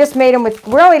made them with,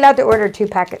 we're only allowed to order 2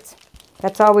 packets.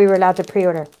 That's all we were allowed to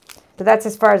pre-order. So that's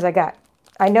as far as I got.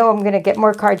 I know I'm going to get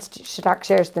more Cardstock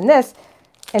Shares than this.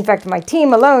 In fact, my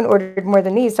team alone ordered more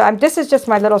than these. So this is just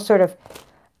my little sort of,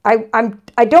 I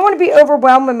don't want to be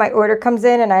overwhelmed when my order comes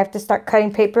in and I have to start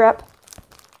cutting paper up.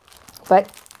 But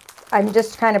I'm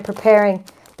just kind of preparing.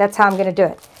 That's how I'm going to do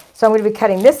it. So I'm going to be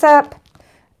cutting this up.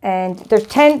 And there's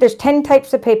 10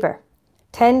 types of paper.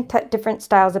 10 different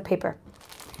styles of paper.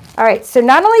 All right, so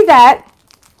not only that,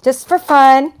 just for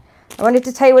fun, I wanted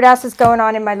to tell you what else is going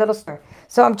on in my little store.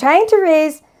 So I'm trying to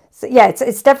raise, so yeah,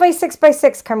 it's definitely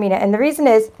 6x6, Carmina. And the reason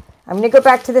is, I'm going to go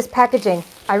back to this packaging.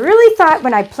 I really thought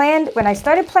when I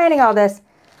started planning all this,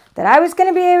 that I was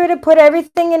going to be able to put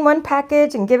everything in one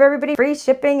package and give everybody free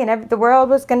shipping, and the world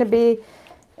was going to be,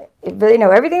 you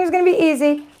know, everything was going to be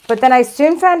easy. But then I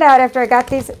soon found out after I got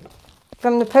these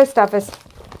from the post office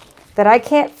that I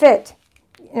can't fit,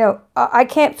 you know, I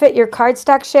can't fit your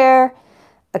Cardstock Share,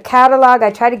 a catalog.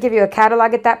 I tried to give you a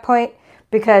catalog at that point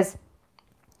because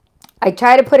I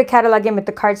try to put a catalog in with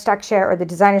the Cardstock Share or the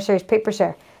Designer Series Paper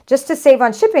Share just to save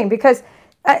on shipping, because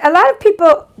a lot of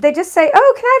people, they just say,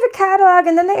 oh, can I have a catalog?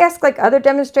 And then they ask like other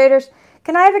demonstrators,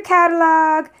 can I have a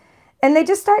catalog? And they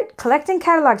just start collecting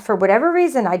catalogs for whatever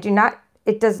reason. I do not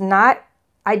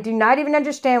even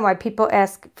understand why people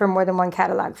ask for more than one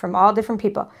catalog from all different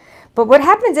people. But what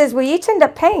happens is we each end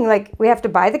up paying, like we have to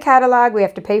buy the catalog, we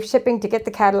have to pay shipping to get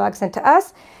the catalog sent to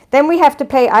us. Then I have to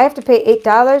pay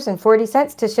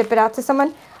 $8.40 to ship it out to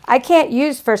someone. I can't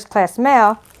use first class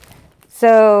mail.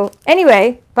 So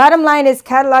anyway, bottom line is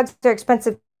catalogs are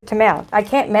expensive to mail. I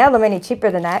can't mail them any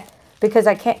cheaper than that because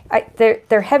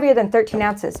they're heavier than 13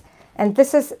 ounces. And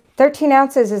this is 13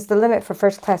 ounces is the limit for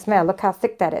first class mail. Look how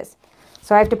thick that is.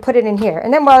 So I have to put it in here.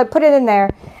 And then while I put it in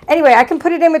there, anyway, I can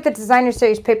put it in with the Designer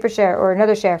Series paper share or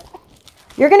another share.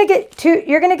 You're going to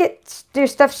get your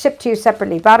stuff shipped to you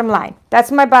separately. Bottom line.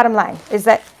 That's my bottom line is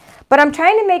that, but I'm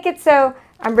trying to make it so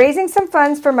I'm raising some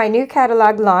funds for my new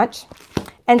catalog launch.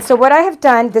 And so what I have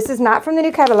done, this is not from the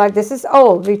new catalog. This is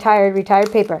old,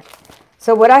 retired paper.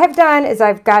 So what I have done is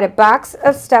I've got a box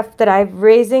of stuff that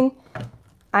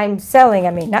I'm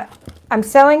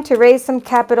selling to raise some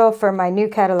capital for my new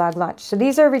catalog launch. So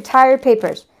these are retired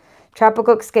papers,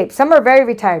 Tropical Escape. Some are very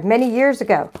retired, many years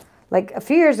ago, like a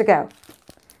few years ago.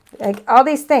 Like all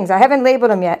these things, I haven't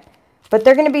labeled them yet, but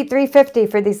they're going to be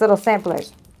 $3.50 for these little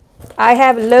samplers. I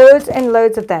have loads and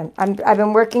loads of them. I've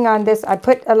been working on this. I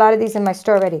put a lot of these in my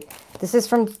store already. This is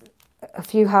from a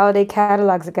few holiday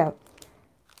catalogs ago.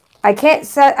 I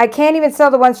can't even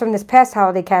sell the ones from this past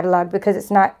holiday catalog because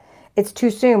it's too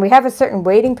soon. We have a certain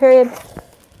waiting period.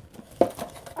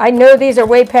 I know these are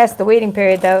way past the waiting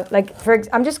period though.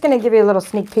 I'm just going to give you a little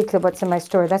sneak peek of what's in my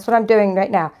store. That's what I'm doing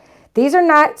right now. These are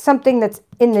not something that's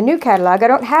in the new catalog. I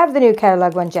don't have the new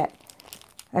catalog ones yet.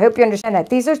 I hope you understand that.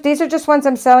 These are just ones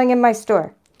I'm selling in my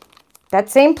store. That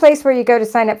same place where you go to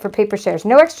sign up for paper shares.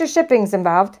 No extra shipping's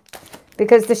involved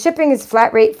because the shipping is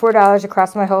flat rate $4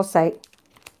 across my whole site.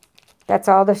 That's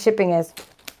all the shipping is.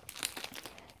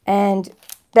 And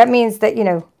that means that,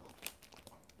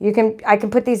 I can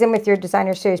put these in with your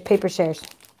Designer Series paper shares.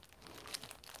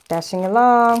 Dashing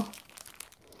along.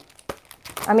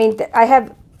 I mean, I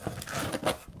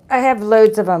have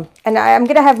loads of them, and I'm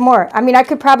going to have more. I mean, I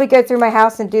could probably go through my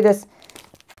house and do this.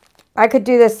 I could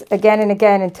do this again and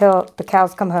again until the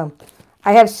cows come home.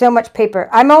 I have so much paper.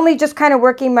 I'm only just kind of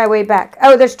working my way back.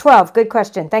 Oh, there's 12. Good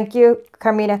question. Thank you,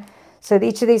 Carmina. So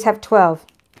each of these have 12.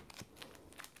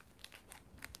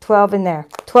 12 in there.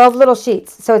 12 little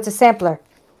sheets. So it's a sampler.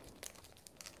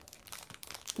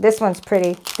 This one's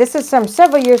pretty. This is from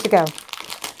several years ago.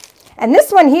 And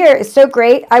this one here is so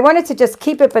great. I wanted to just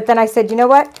keep it, but then I said, you know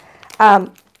what? I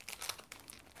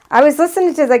was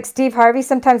listening to Steve Harvey.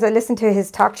 Sometimes I listen to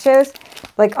his talk shows,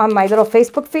 on my little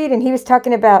Facebook feed, and he was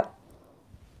talking about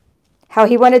how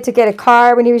he wanted to get a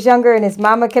car when he was younger, and his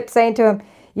mama kept saying to him,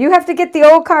 you have to get the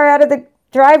old car out of the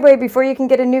driveway before you can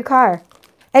get a new car.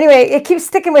 Anyway, it keeps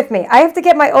sticking with me. I have to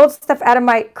get my old stuff out of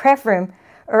my craft room,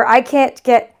 or I'll tell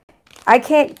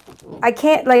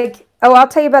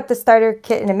you about the starter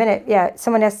kit in a minute. Yeah,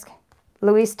 someone asked,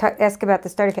 Louise asked about the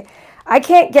starter kit. I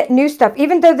can't get new stuff,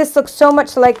 even though this looks so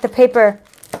much like the paper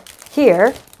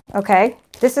here, okay?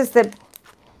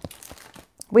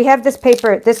 We have this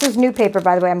paper. This is new paper,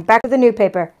 by the way. I'm back to the new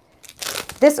paper.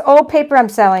 This old paper I'm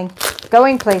selling,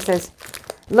 going places,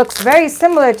 looks very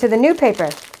similar to the new paper,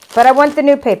 but I want the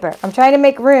new paper. I'm trying to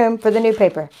make room for the new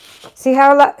paper. See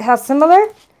how similar?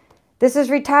 This is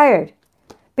retired.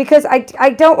 Because I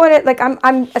don't want it,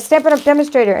 I'm a Stampin' Up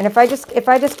demonstrator, and if I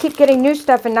just keep getting new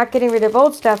stuff and not getting rid of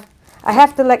old stuff, I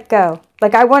have to let go.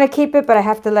 I want to keep it, but I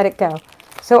have to let it go.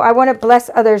 So I want to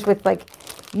bless others with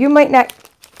you might not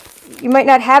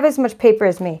have as much paper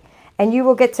as me, and you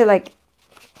will get to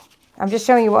I'm just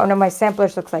showing you what one of my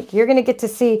samplers looks like. You're going to get to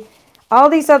see all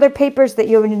these other papers that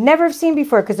you would never have seen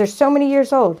before because they're so many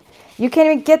years old. You can't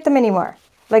even get them anymore.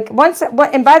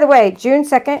 And by the way, June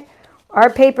 2nd, our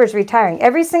paper is retiring.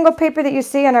 Every single paper that you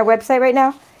see on our website right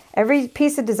now, every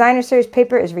piece of Designer Series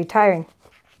paper is retiring.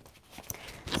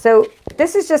 So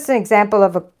this is just an example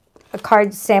of a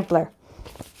card sampler.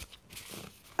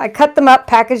 I cut them up,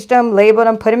 packaged them, labeled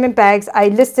them, put them in bags. I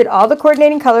listed all the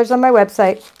coordinating colors on my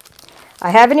website. I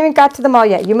haven't even got to them all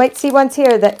yet. You might see ones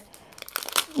here that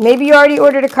maybe you already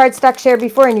ordered a Cardstock Share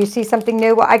before and you see something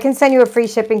new. Well, I can send you a free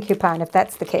shipping coupon if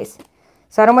that's the case.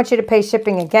 So I don't want you to pay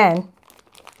shipping again.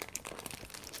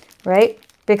 Right?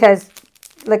 Because,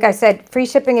 like I said, free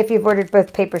shipping if you've ordered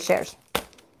both paper shares.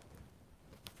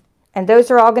 And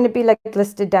those are all going to be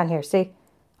listed down here. See?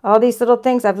 All these little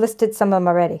things, I've listed some of them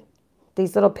already.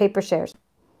 These little paper shares.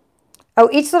 Oh,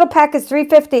 each little pack is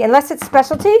 $3.50 unless it's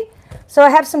specialty. So I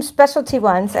have some specialty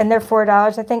ones, and they're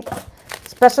 $4, I think.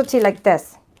 Specialty like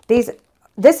this.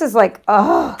 This is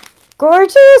oh,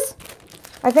 gorgeous.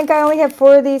 I think I only have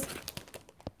 4 of these.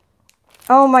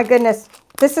 Oh my goodness.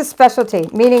 This is specialty,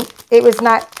 meaning it was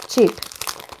not cheap.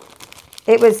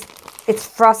 It's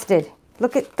frosted.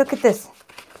 Look at this.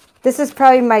 This is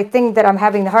probably my thing that I'm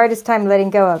having the hardest time letting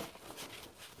go of.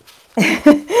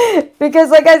 Because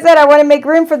like I said, I want to make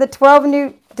room for the 12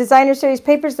 new Designer Series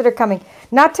papers that are coming.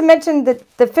 Not to mention the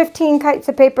 15 types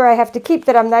of paper I have to keep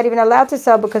that I'm not even allowed to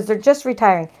sell because they're just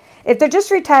retiring. If they're just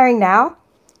retiring now,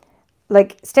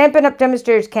 Stampin' Up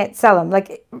demonstrators can't sell them.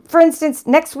 For instance,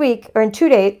 next week or in 2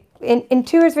 days, in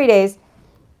 2 or 3 days,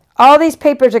 all these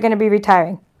papers are going to be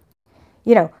retiring.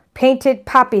 You know, painted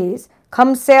poppies,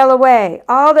 come sail away,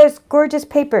 all those gorgeous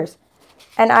papers.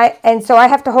 And so I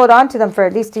have to hold on to them for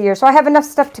at least a year. So I have enough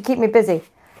stuff to keep me busy.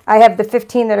 I have the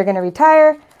 15 that are going to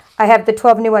retire. I have the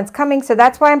 12 new ones coming. So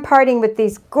that's why I'm parting with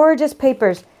these gorgeous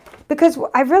papers, because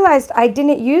I realized I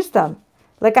didn't use them.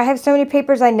 Like, I have so many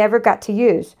papers I never got to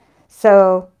use.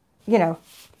 So, you know,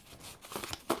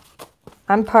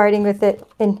 I'm parting with it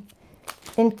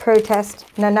in protest.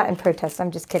 No, not in protest.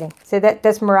 I'm just kidding. So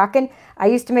that's Moroccan. I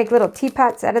used to make little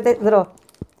teapots out of it,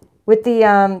 with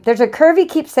the, there's a curvy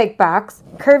keepsake box,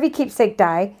 curvy keepsake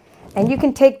die, and you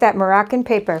can take that Moroccan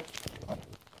paper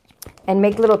and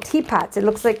make little teapots. It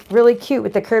looks like really cute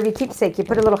with the curvy keepsake. You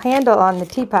put a little handle on the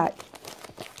teapot.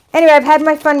 Anyway, I've had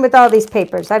my fun with all these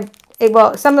papers.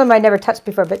 Well, some of them I never touched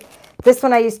before, but this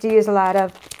one I used to use a lot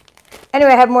of.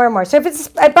 Anyway, I have more and more. So if it's,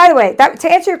 by the way,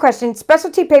 to answer your question,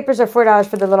 specialty papers are $4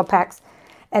 for the little packs,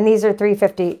 and these are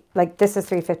 $3.50. Like, this is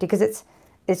 $3.50 because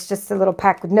it's just a little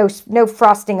pack with no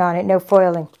frosting on it, no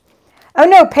foiling. Oh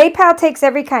no, PayPal takes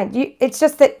every kind. It's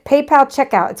just that PayPal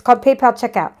checkout. It's called PayPal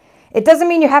checkout. It doesn't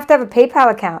mean you have to have a PayPal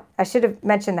account. I should have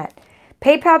mentioned that.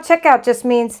 PayPal checkout just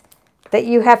means that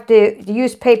you have to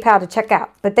use PayPal to check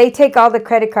out. But they take all the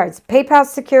credit cards. PayPal's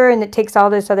secure, and it takes all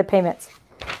those other payments.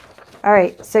 All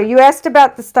right, so you asked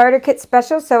about the starter kit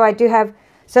special. So I do have,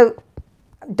 so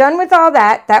done with all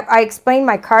that. I explained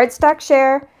my Cardstock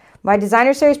Share, my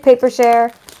Designer Series paper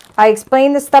share. I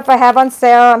explained the stuff I have on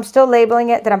sale. I'm still labeling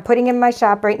it, that I'm putting in my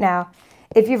shop right now.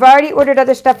 If you've already ordered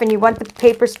other stuff and you want the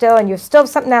paper still, and you still have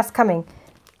something else coming,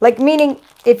 like, meaning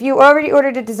if you already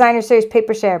ordered a Designer Series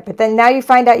paper share, but then now you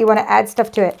find out you want to add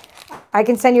stuff to it, I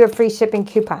can send you a free shipping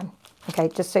coupon. Okay,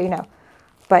 just so you know.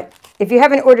 But if you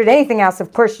haven't ordered anything else,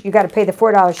 of course, you got to pay the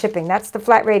 $4 shipping. That's the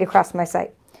flat rate across my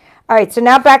site. All right, so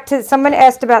now back to, someone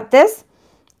asked about this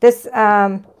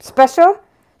special.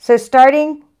 So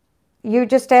starting, you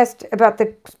just asked about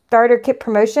the starter kit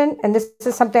promotion, and this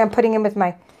is something I'm putting in with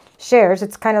my shares.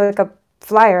 It's kind of like a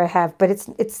flyer I have, but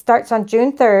it starts on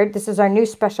June 3rd. This is our new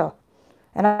special.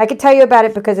 And I could tell you about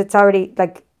it because it's already,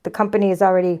 like, the company is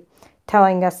already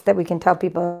telling us that we can tell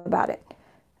people about it.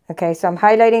 Okay, so I'm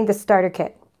highlighting the starter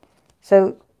kit.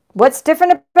 So what's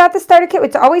different about the starter kit?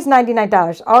 It's always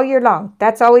 $99 all year long.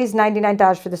 That's always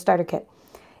 $99 for the starter kit.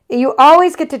 You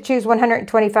always get to choose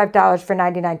 $125 for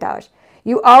 $99.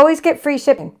 You always get free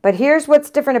shipping. But here's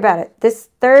what's different about it. This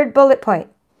third bullet point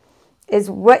is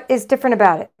what is different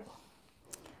about it.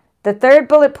 The third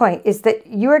bullet point is that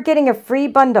you are getting a free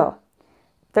bundle,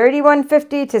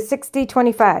 $31.50 to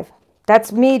 $60.25.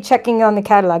 That's me checking on the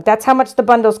catalog. That's how much the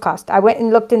bundles cost. I went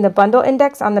and looked in the bundle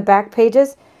index on the back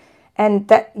pages, and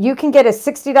that you can get a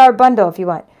 $60 bundle if you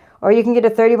want, or you can get a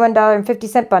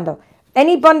 $31.50 bundle.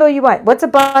 Any bundle you want. What's a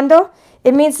bundle?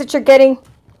 It means that you're getting,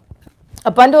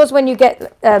 a bundle is when you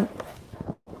get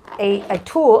a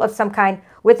tool of some kind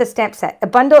with a stamp set. A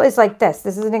bundle is like this.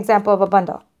 This is an example of a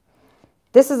bundle.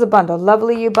 This is a bundle.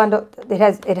 Lovely You bundle.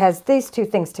 It has these two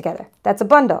things together. That's a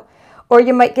bundle. Or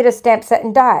you might get a stamp set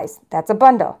and dies. That's a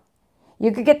bundle.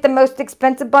 You could get the most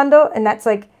expensive bundle, and that's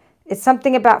like, it's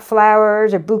something about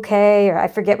flowers or bouquet, or I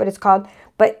forget what it's called.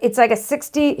 But it's like it's a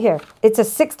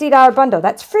 $60 bundle.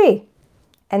 That's free.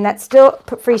 And that's still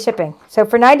free shipping. So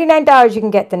for $99, you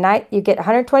can get you get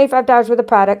 $125 worth of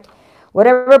product,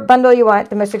 whatever bundle you want,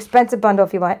 the most expensive bundle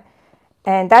if you want.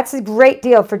 And that's a great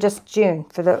deal for just June,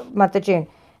 for the month of June.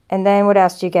 And then what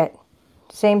else do you get?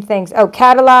 Same things. Oh,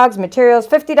 catalogs, materials,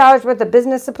 $50 worth of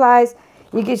business supplies.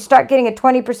 You can start getting a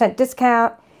 20%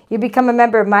 discount. You become a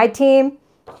member of my team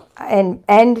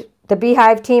and the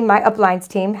Beehive team, my uplines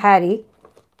team, Hattie.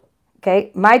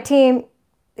 Okay, my team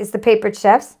is the Papered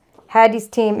Chefs. Hattie's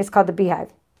team is called the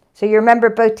Beehive. So you're a member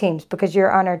of both teams because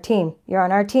you're on our team. You're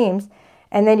on our teams.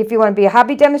 And then if you want to be a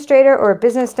hobby demonstrator or a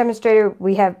business demonstrator,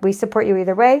 we support you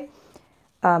either way.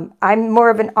 I'm more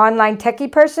of an online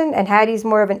techie person, and Hattie's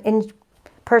more of an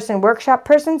in-person workshop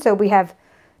person. So we have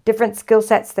different skill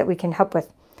sets that we can help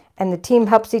with. And the team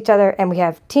helps each other. And we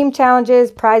have team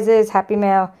challenges, prizes, happy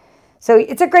mail. So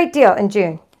it's a great deal in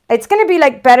June. It's going to be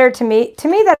like better to me. To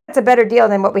me, that's a better deal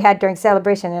than what we had during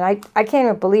Celebration. And I can't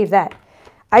even believe that.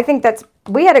 I think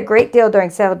we had a great deal during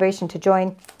Celebration to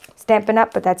join Stampin'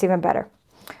 Up, but that's even better.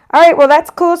 All right, well, that's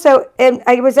cool. So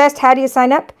I was asked, how do you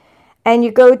sign up? And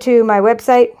you go to my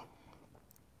website,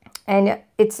 and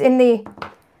it's in the,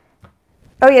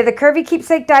 oh yeah, the curvy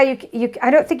keepsake die. I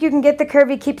don't think you can get the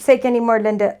curvy keepsake anymore,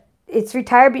 Linda. It's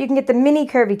retired, but you can get the mini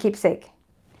curvy keepsake.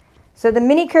 So the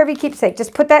mini curvy keepsake,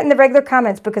 just put that in the regular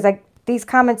comments because these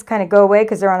comments kind of go away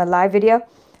because they're on a live video.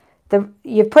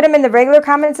 You put them in the regular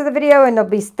comments of the video and they'll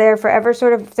be there forever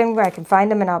sort of thing where I can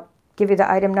find them, and I'll give you the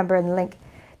item number and the link.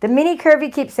 The mini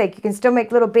curvy keepsake you can still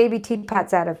make little baby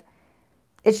teapots out of.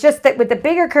 It's just that with the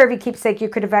bigger curvy keepsake you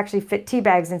could have actually fit tea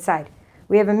bags inside.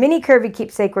 We have a mini curvy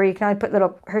keepsake where you can only put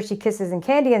little Hershey Kisses and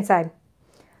candy inside.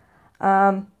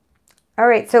 All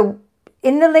right, so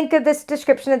in the link of this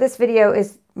description of this video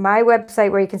is my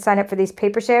website where you can sign up for these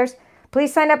paper shares.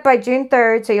 Please sign up by June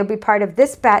 3rd so you'll be part of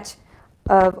this batch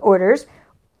of orders.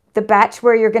 The batch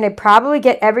where you're going to probably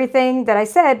get everything that I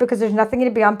said, because there's nothing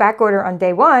going to be on back order on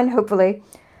day one, hopefully.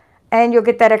 And you'll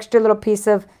get that extra little piece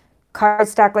of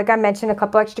cardstock, like I mentioned, a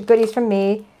couple extra goodies from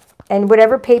me. And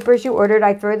whatever papers you ordered,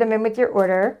 I throw them in with your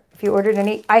order. If you ordered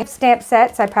any, I have stamp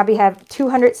sets. I probably have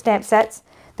 200 stamp sets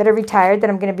that are retired that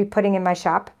I'm going to be putting in my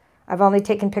shop. I've only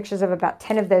taken pictures of about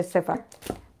 10 of those so far.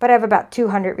 But I have about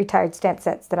 200 retired stamp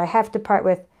sets that I have to part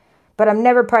with. But I'm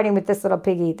never parting with this little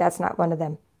piggy. That's not one of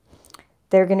them.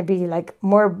 They're going to be like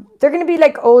they're going to be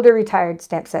like older retired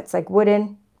stamp sets, like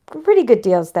wooden. Pretty good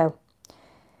deals though.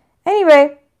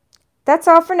 Anyway, that's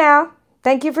all for now.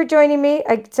 Thank you for joining me.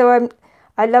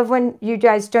 I love when you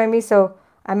guys join me, so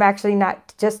I'm actually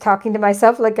not just talking to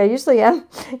myself like I usually am,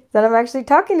 that I'm actually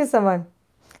talking to someone.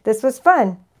 This was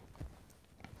fun.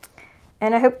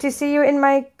 And I hope to see you in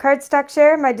my Cardstock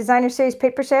Share, my Designer Series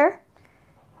Paper Share.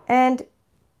 And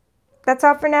that's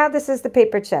all for now. This is the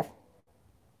Papered Chef.